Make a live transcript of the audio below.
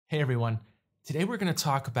Hey everyone, today we're going to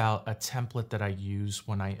talk about a template that I use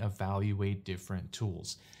when I evaluate different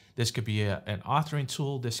tools. This could be an authoring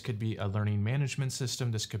tool, this could be a learning management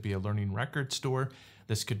system, this could be a learning record store,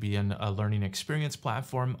 this could be a learning experience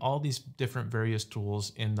platform, all these different various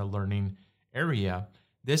tools in the learning area.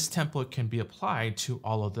 This template can be applied to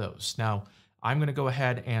all of those. Now, I'm going to go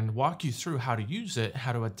ahead and walk you through how to use it,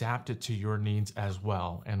 how to adapt it to your needs as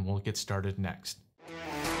well, and we'll get started next.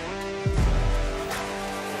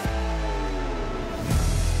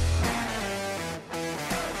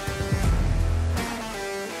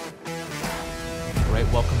 All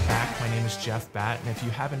right, welcome back. My name is Jeff Batt, and if you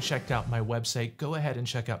haven't checked out my website, go ahead and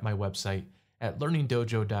check out my website at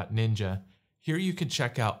learningdojo.ninja. Here you can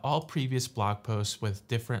check out all previous blog posts with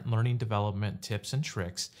different learning development tips and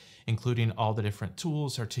tricks, including all the different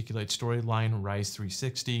tools, Articulate Storyline, Rise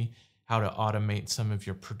 360, how to automate some of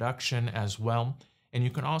your production as well. And you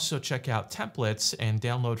can also check out templates and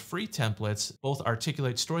download free templates, both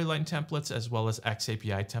Articulate Storyline templates as well as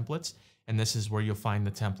XAPI templates. And this is where you'll find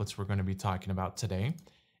the templates we're going to be talking about today.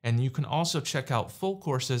 And you can also check out full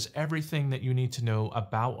courses, everything that you need to know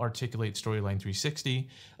about Articulate Storyline 360,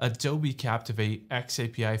 Adobe Captivate,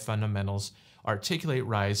 XAPI Fundamentals, Articulate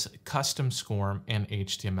Rise, Custom SCORM, and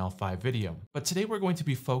HTML5 video. But today we're going to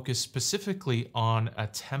be focused specifically on a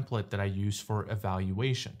template that I use for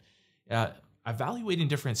evaluation. Evaluating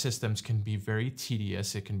different systems can be very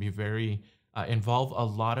tedious. It can be very involve a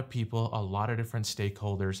lot of people, a lot of different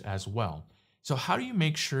stakeholders as well. So how do you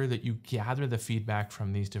make sure that you gather the feedback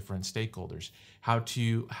from these different stakeholders? How do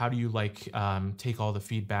you take all the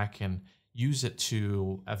feedback and use it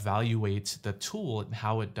to evaluate the tool and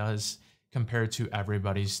how it does compared to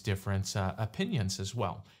everybody's different opinions as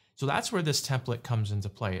well? So that's where this template comes into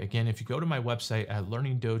play. Again, if you go to my website at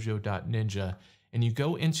learningdojo.ninja and you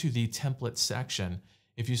go into the template section,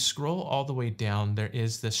 if you scroll all the way down, there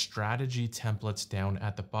is the strategy templates down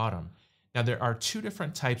at the bottom. Now, there are two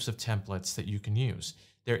different types of templates that you can use.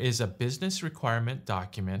 There is a business requirement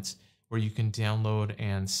document where you can download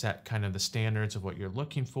and set kind of the standards of what you're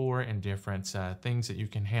looking for and different things that you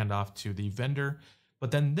can hand off to the vendor.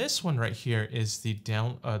 But then this one right here is the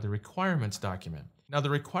requirements document. Now, the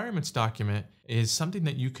requirements document is something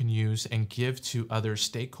that you can use and give to other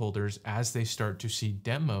stakeholders as they start to see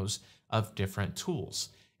demos of different tools.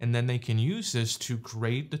 And then they can use this to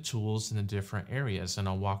grade the tools in the different areas, and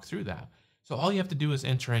I'll walk through that. So all you have to do is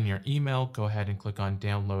enter in your email, go ahead and click on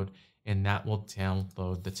download, and that will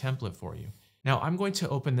download the template for you. Now I'm going to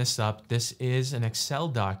open this up. This is an Excel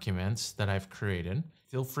document that I've created.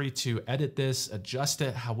 Feel free to edit this, adjust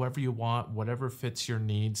it however you want, whatever fits your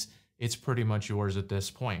needs. It's pretty much yours at this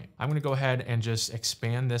point. I'm going to go ahead and just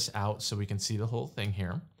expand this out so we can see the whole thing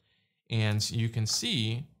here. And you can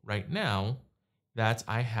see right now that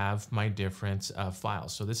I have my different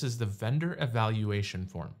files. So this is the vendor evaluation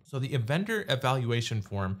form. So the vendor evaluation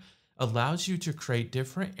form allows you to create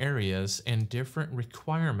different areas and different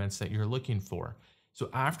requirements that you're looking for. So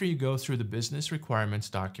after you go through the business requirements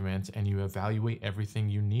document and you evaluate everything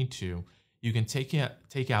you need to, you can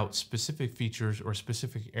take out specific features or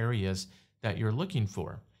specific areas that you're looking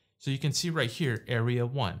for. So you can see right here, area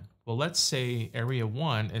 1. Well, let's say area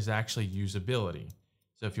 1 is actually usability.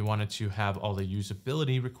 So if you wanted to have all the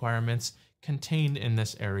usability requirements contained in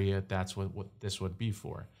this area, that's what this would be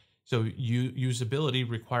for. So usability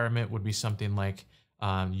requirement would be something like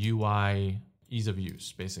UI ease of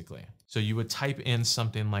use, basically. So you would type in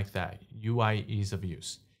something like that, UI ease of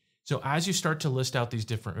use. So as you start to list out these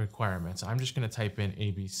different requirements, I'm just going to type in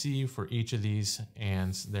ABC for each of these,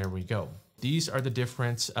 and there we go. These are the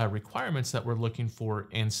different requirements that we're looking for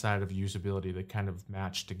inside of usability that kind of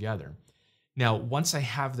match together. Now, once I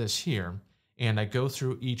have this here and I go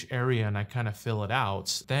through each area and I kind of fill it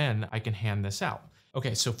out, then I can hand this out.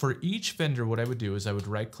 Okay, so for each vendor, what I would do is I would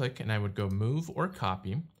right click and I would go move or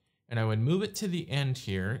copy, and I would move it to the end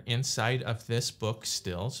here inside of this book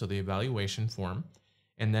still, so the evaluation form.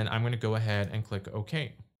 And then I'm going to go ahead and click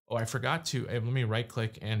OK. Oh, I forgot to, let me right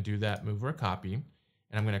click and do that move or copy. And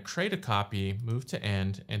I'm going to create a copy, move to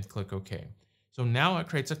end, and click OK. So now it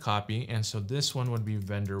creates a copy, and so this one would be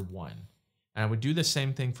vendor 1. And I would do the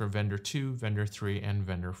same thing for vendor 2, vendor 3, and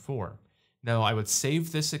vendor 4. Now I would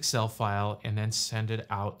save this Excel file and then send it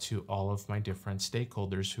out to all of my different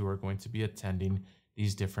stakeholders who are going to be attending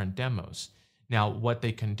these different demos. Now what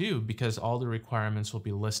they can do, because all the requirements will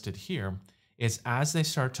be listed here, is as they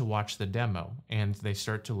start to watch the demo and they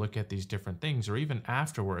start to look at these different things, or even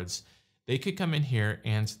afterwards, they could come in here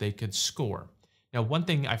and they could score. Now, one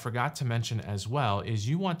thing I forgot to mention as well is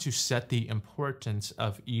you want to set the importance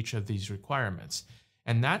of each of these requirements.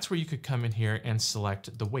 And that's where you could come in here and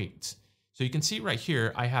select the weight. So So you can see right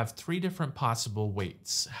here, I have 3 different possible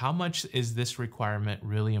weights. How much is this requirement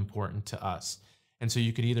really important to us? And so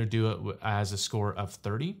you could either do it as a score of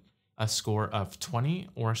 30, a score of 20,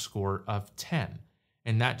 or a score of 10.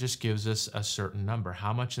 And that just gives us a certain number.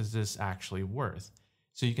 How much is this actually worth?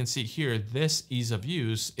 So you can see here, this ease of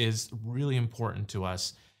use is really important to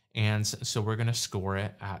us. And so we're going to score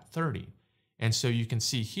it at 30. And so you can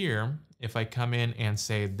see here, if I come in and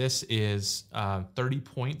say this is 30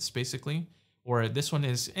 points basically, or this one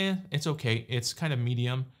is, it's okay, it's kind of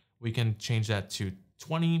medium, we can change that to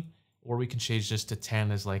 20, or we can change this to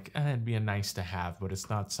 10 as like, it'd be a nice to have, but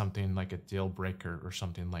it's not something like a deal breaker or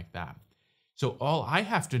something like that. So all I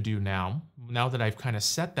have to do now that I've kind of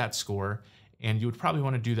set that score, and you would probably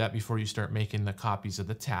want to do that before you start making the copies of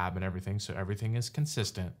the tab and everything, so everything is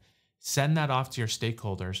consistent, send that off to your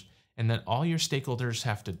stakeholders. And then all your stakeholders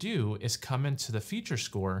have to do is come into the feature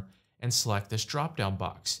score and select this drop-down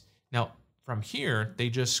box. Now, from here, they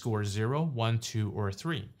just score 0, 1, 2, or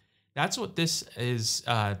 3. That's what this is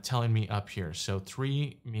telling me up here. So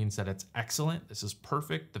 3 means that it's excellent. This is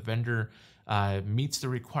perfect. The vendor meets the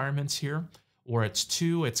requirements here. Or it's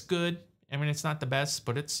 2, it's good. I mean, it's not the best,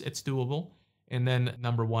 but it's doable. And then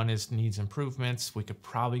number 1 is needs improvements. We could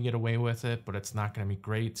probably get away with it, but it's not going to be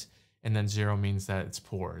great. And then 0 means that it's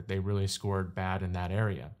poor. They really scored bad in that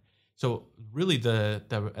area. So really the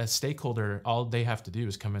stakeholder, all they have to do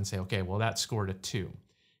is come and say, okay, well, that scored a 2.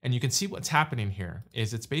 And you can see what's happening here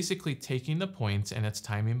is it's basically taking the points and it's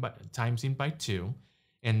timesing by 2.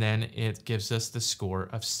 And then it gives us the score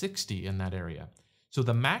of 60 in that area. So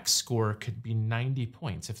the max score could be 90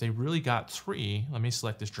 points. If they really got 3, let me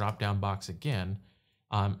select this drop-down box again.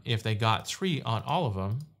 If they got 3 on all of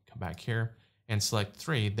them, come back here and select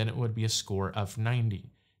 3, then it would be a score of 90.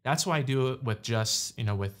 That's why I do it with just,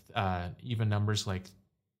 with even numbers like,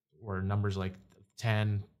 or numbers like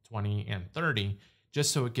 10, 20, and 30,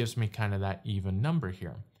 just so it gives me kind of that even number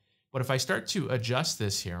here. But if I start to adjust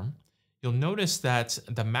this here, you'll notice that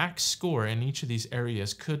the max score in each of these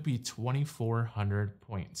areas could be 2,400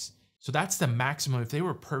 points. So that's the maximum. If they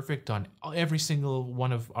were perfect on every single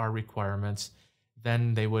one of our requirements,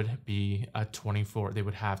 then they would be they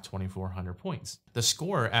would have 2,400 points. The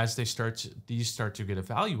score, as these start to get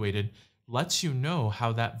evaluated, lets you know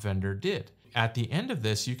how that vendor did. At the end of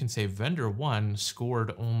this, you can say vendor 1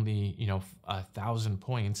 scored only 1,000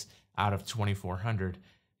 points out of 2,400.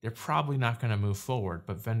 They're probably not going to move forward.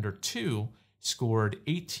 But vendor 2 scored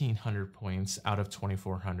 1,800 points out of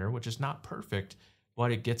 2,400, which is not perfect,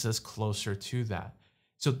 but it gets us closer to that.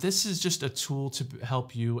 So this is just a tool to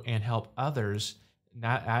help you and help others.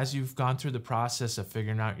 Not as you've gone through the process of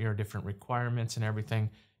figuring out your different requirements and everything,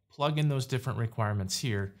 plug in those different requirements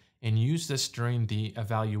here and use this during the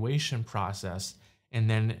evaluation process, and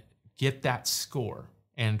then get that score.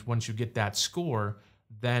 And once you get that score,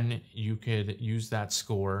 then you could use that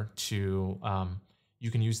score to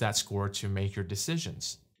make your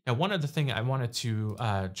decisions. Now, one other thing I wanted to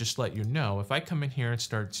just let you know, if I come in here and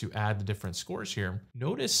start to add the different scores here,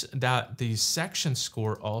 notice that the section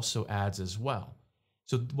score also adds as well.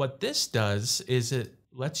 So what this does is it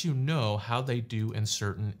lets you know how they do in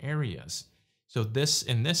certain areas. So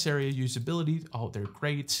in this area, usability, oh, they're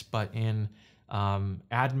great, but in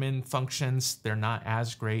admin functions, they're not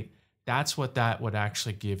as great. That's what that would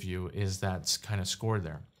actually give you, is that kind of score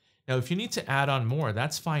there. Now, if you need to add on more,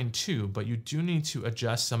 that's fine too, but you do need to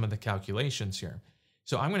adjust some of the calculations here.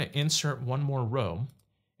 So I'm going to insert one more row.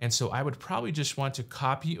 And so I would probably just want to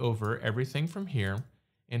copy over everything from here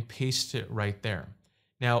and paste it right there.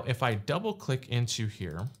 Now, if I double click into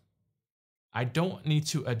here, I don't need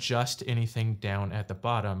to adjust anything down at the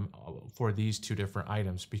bottom for these 2 different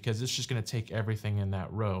items, because it's just going to take everything in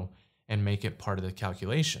that row and make it part of the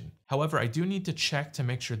calculation. However, I do need to check to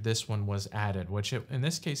make sure this one was added, which in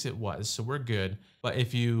this case it was, so we're good. But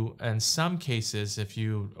in some cases, if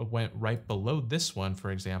you went right below this one,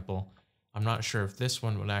 for example, I'm not sure if this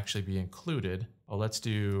one would actually be included. Oh, let's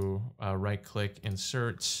do right click,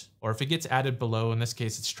 insert, or if it gets added below, in this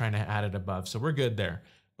case, it's trying to add it above. So we're good there.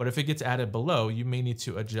 But if it gets added below, you may need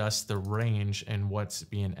to adjust the range and what's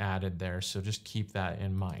being added there. So just keep that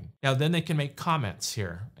in mind. Now, then they can make comments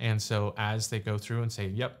here. And so as they go through and say,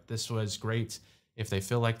 yep, this was great. If they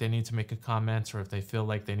feel like they need to make a comment, or if they feel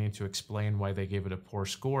like they need to explain why they gave it a poor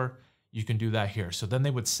score, you can do that here. So then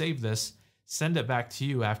they would save this, send it back to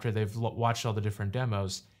you after they've watched all the different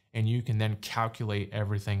demos, and you can then calculate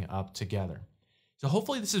everything up together. So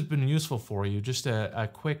hopefully this has been useful for you, just a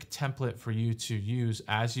quick template for you to use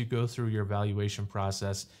as you go through your evaluation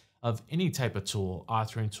process of any type of tool,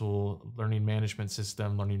 authoring tool, learning management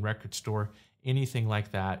system, learning record store, anything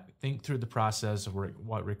like that. Think through the process of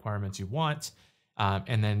what requirements you want,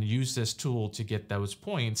 and then use this tool to get those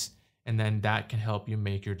points. And then that can help you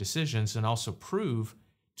make your decisions and also prove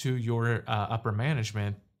to your upper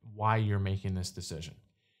management why you're making this decision.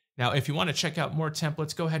 Now, if you want to check out more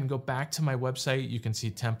templates, go ahead and go back to my website. You can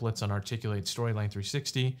see templates on Articulate Storyline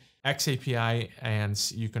 360, XAPI,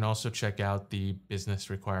 and you can also check out the business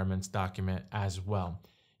requirements document as well.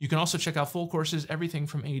 You can also check out full courses, everything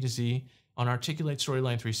from A to Z, on Articulate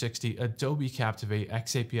Storyline 360, Adobe Captivate,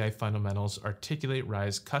 XAPI Fundamentals, Articulate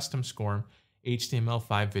Rise, Custom SCORM,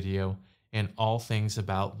 HTML5 video, and all things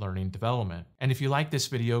about learning development. And if you like this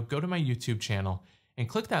video, go to my YouTube channel and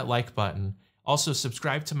click that like button. Also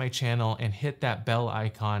subscribe to my channel and hit that bell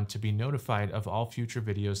icon to be notified of all future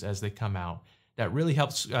videos as they come out. That really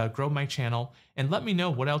helps grow my channel, and let me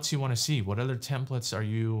know what else you want to see. What other templates are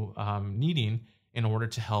you needing in order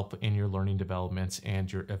to help in your learning developments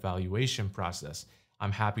and your evaluation process?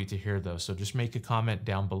 I'm happy to hear those. So just make a comment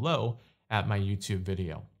down below at my YouTube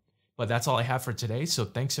video. But that's all I have for today. So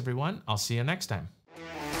thanks everyone. I'll see you next time.